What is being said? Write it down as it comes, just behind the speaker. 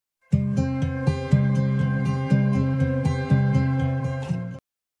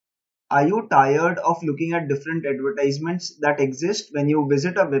Are you tired of looking at different advertisements that exist when you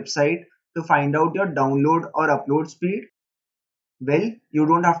visit a website to find out your download or upload speed? Well, you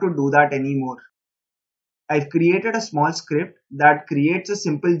don't have to do that anymore. I've created a small script that creates a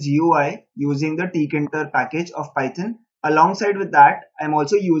simple GUI using the Tkinter package of Python. Alongside with that, I'm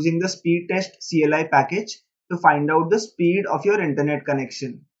also using the speedtest-cli package to find out the speed of your internet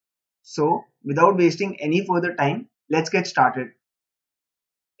connection. So, without wasting any further time, let's get started.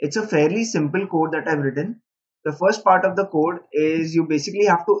 It's a fairly simple code that I've written. The first part of the code is you basically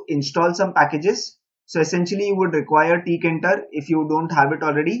have to install some packages. So essentially you would require Tkinter. If you don't have it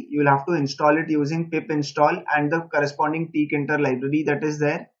already, you'll have to install it using pip install and the corresponding Tkinter library that is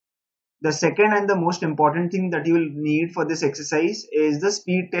there. The second and the most important thing that you will need for this exercise is the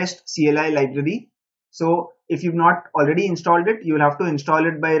speedtest-cli library. So if you've not already installed it, you will have to install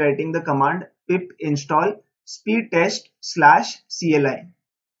it by writing the command pip install speedtest/cli.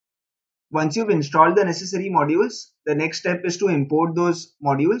 Once you've installed the necessary modules, the next step is to import those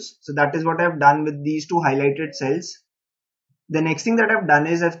modules. So that is what I've done with these two highlighted cells. The next thing that I've done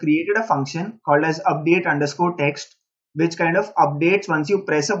is I've created a function called as update_text, which kind of updates once you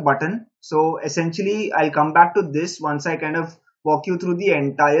press a button. So essentially I'll come back to this once I kind of walk you through the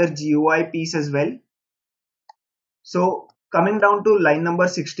entire GUI piece as well. So coming down to line number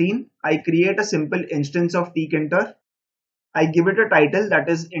 16, I create a simple instance of Tkinter. I give it a title that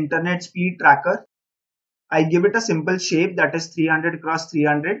is Internet Speed Tracker. I give it a simple shape that is 300 cross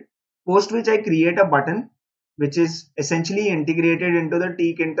 300, post which I create a button which is essentially integrated into the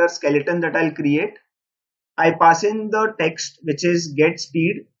Tkinter skeleton that I'll create. I pass in the text which is get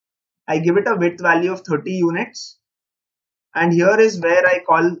speed. I give it a width value of 30 units. And here is where I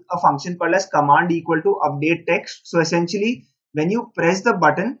call a function called as command equal to update text. So essentially when you press the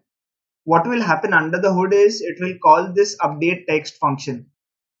button, what will happen under the hood is it will call this update text function.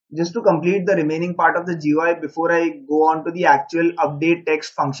 Just to complete the remaining part of the GUI before I go on to the actual update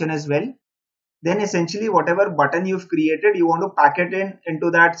text function as well, then essentially whatever button you've created, you want to pack it into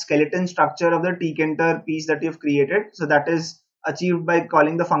that skeleton structure of the Tkinter piece that you've created. So that is achieved by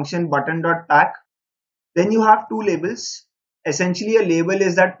calling the function button.pack. Then you have two labels. Essentially a label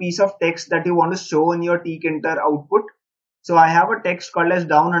is that piece of text that you want to show in your Tkinter output. So I have a text called as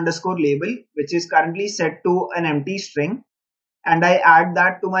down_label, which is currently set to an empty string. And I add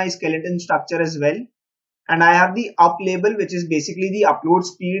that to my skeleton structure as well. And I have the up label, which is basically the upload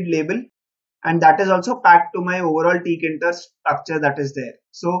speed label. And that is also packed to my overall Tkinter structure that is there.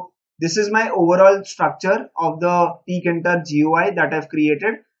 So this is my overall structure of the Tkinter GUI that I've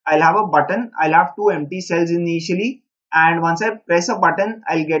created. I'll have a button. I'll have two empty cells initially. And once I press a button,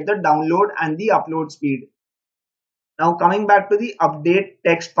 I'll get the download and the upload speed. Now coming back to the update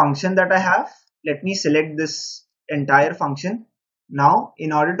text function that I have, let me select this entire function. Now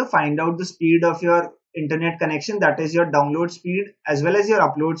in order to find out the speed of your internet connection, that is your download speed as well as your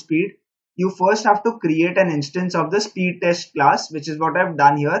upload speed, you first have to create an instance of the speed test class, which is what I've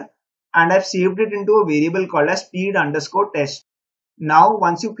done here. And I've saved it into a variable called as speed_test. Now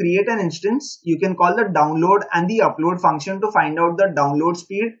once you create an instance, you can call the download and the upload function to find out the download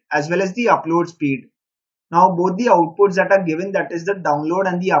speed as well as the upload speed. Now both the outputs that are given, that is the download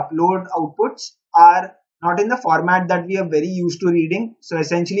and the upload outputs, are not in the format that we are very used to reading. So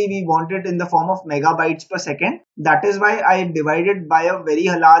essentially we want it in the form of megabytes per second. That is why I divided by a very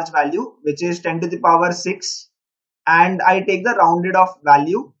large value, which is 10 to the power 6. And I take the rounded off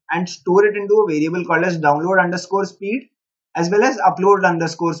value and store it into a variable called as download_speed as well as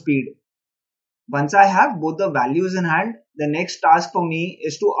upload_speed. Once I have both the values in hand, the next task for me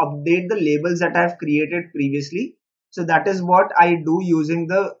is to update the labels that I have created previously. So that is what I do using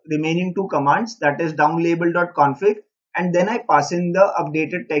the remaining two commands, that is downlabel.config, and then I pass in the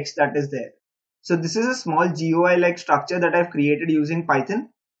updated text that is there. So this is a small GUI like structure that I've created using Python.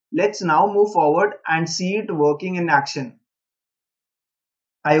 Let's now move forward and see it working in action.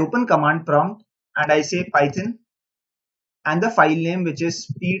 I open command prompt and I say Python and the file name, which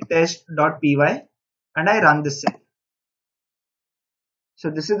is speedtest.py, and I run this cell.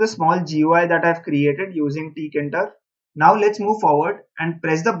 So this is the small GUI that I've created using Tkinter. Now let's move forward and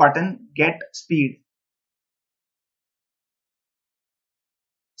press the button get speed.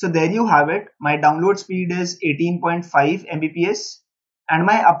 So there you have it. My download speed is 18.5 Mbps and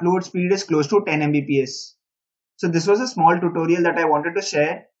my upload speed is close to 10 Mbps. So this was a small tutorial that I wanted to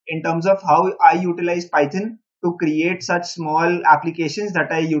share in terms of how I utilize Python to create such small applications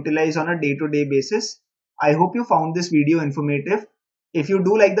that I utilize on a day-to-day basis. I hope you found this video informative. If you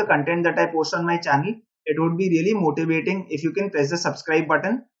do like the content that I post on my channel, it would be really motivating if you can press the subscribe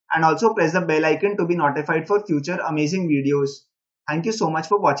button and also press the bell icon to be notified for future amazing videos. Thank you so much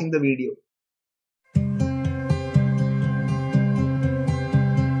for watching the video.